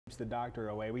the doctor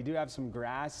away. We do have some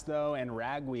grass though and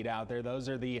ragweed out there. Those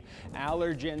are the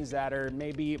allergens that are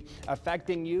maybe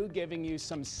affecting you, giving you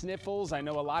some sniffles. I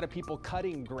know a lot of people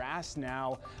cutting grass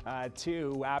now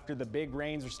too after the big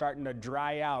rains are starting to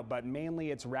dry out, but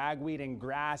mainly it's ragweed and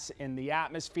grass in the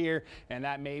atmosphere, and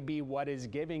that may be what is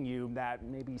giving you that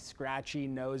maybe scratchy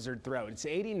nose or throat. It's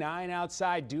 89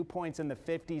 outside, dew points in the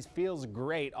 50s, feels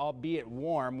great, albeit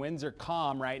warm. Winds are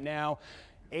calm right now.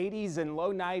 80s and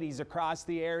low 90s across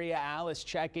the area. Alice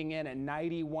checking in at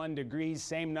 91 degrees,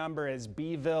 same number as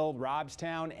Beeville,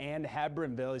 Robstown, and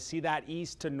Hebronville. You see that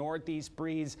east to northeast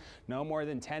breeze, no more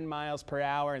than 10 miles per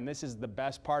hour, and this is the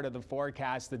best part of the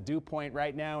forecast. The dew point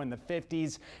right now in the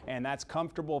 50s, and that's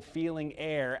comfortable feeling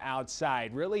air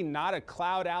outside. Really not a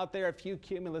cloud out there, a few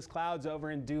cumulus clouds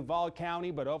over in Duval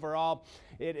County, but overall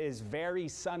it is very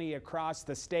sunny across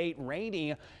the state.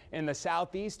 Rainy in the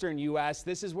southeastern U.S.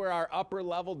 This is where our upper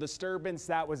level disturbance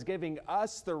that was giving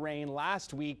us the rain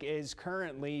last week is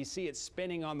currently. You see it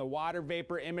spinning on the water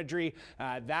vapor imagery.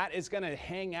 That is going to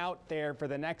hang out there for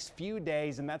the next few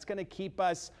days, and that's going to keep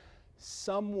us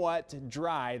somewhat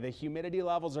dry. The humidity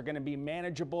levels are going to be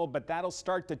manageable, but that'll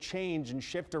start to change and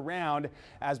shift around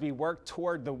as we work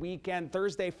toward the weekend.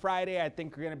 Thursday, Friday, I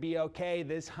think we're going to be okay.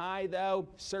 This high though,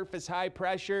 surface high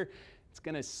pressure, it's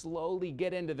going to slowly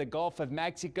get into the Gulf of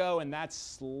Mexico, and that's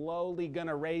slowly going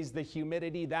to raise the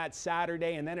humidity that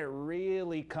Saturday, and then it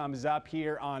really comes up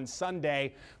here on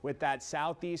Sunday with that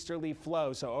southeasterly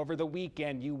flow. So over the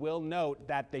weekend, you will note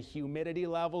that the humidity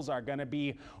levels are going to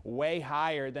be way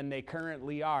higher than they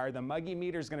currently are. The muggy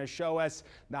meter is going to show us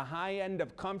the high end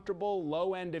of comfortable,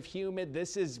 low end of humid.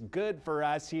 This is good for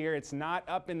us here. It's not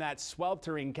up in that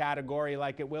sweltering category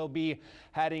like it will be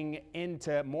heading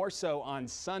into more so on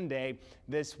Sunday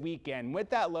this weekend. With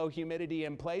that low humidity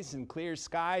in place and clear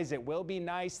skies, it will be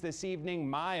nice this evening.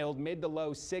 Mild, mid to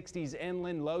low 60s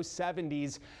inland, low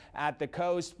 70s at the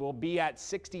coast. We'll be at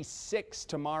 66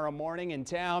 tomorrow morning in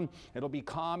town. It'll be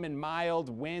calm and mild.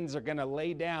 Winds are going to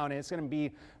lay down, and it's going to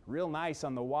be real nice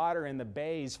on the water in the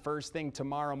bays first thing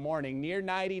tomorrow morning. Near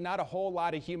 90, not a whole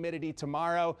lot of humidity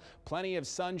tomorrow. Plenty of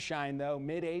sunshine though.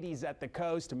 Mid 80s at the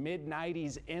coast, mid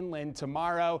 90s inland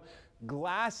tomorrow.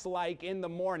 Glass-like in the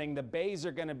morning. The bays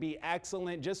are going to be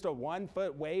excellent. Just a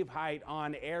 1-foot wave height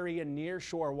on area near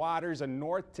shore waters. A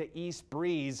north to east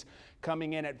breeze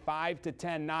coming in at 5 to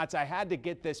 10 knots. I had to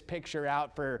get this picture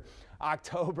out for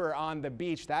October on the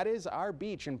beach. That is our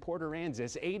beach in Port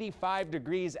Aransas. 85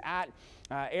 degrees at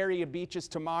area beaches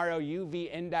tomorrow.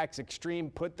 UV index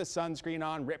extreme. Put the sunscreen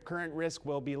on. Rip current risk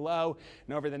will be low.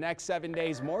 And over the next 7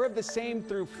 days, more of the same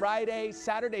through Friday.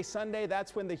 Saturday, Sunday,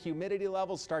 that's when the humidity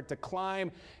levels start to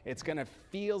climb. It's going to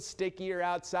feel stickier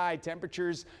outside.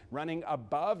 Temperatures running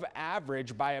above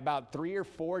average by about 3 or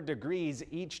 4 degrees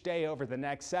each day over the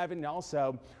next 7.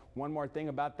 Also, one more thing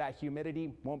about that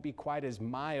humidity, won't be quite as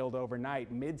mild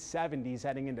overnight. Mid 70s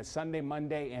heading into Sunday,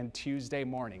 Monday, and Tuesday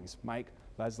mornings. Mike,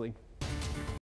 Leslie.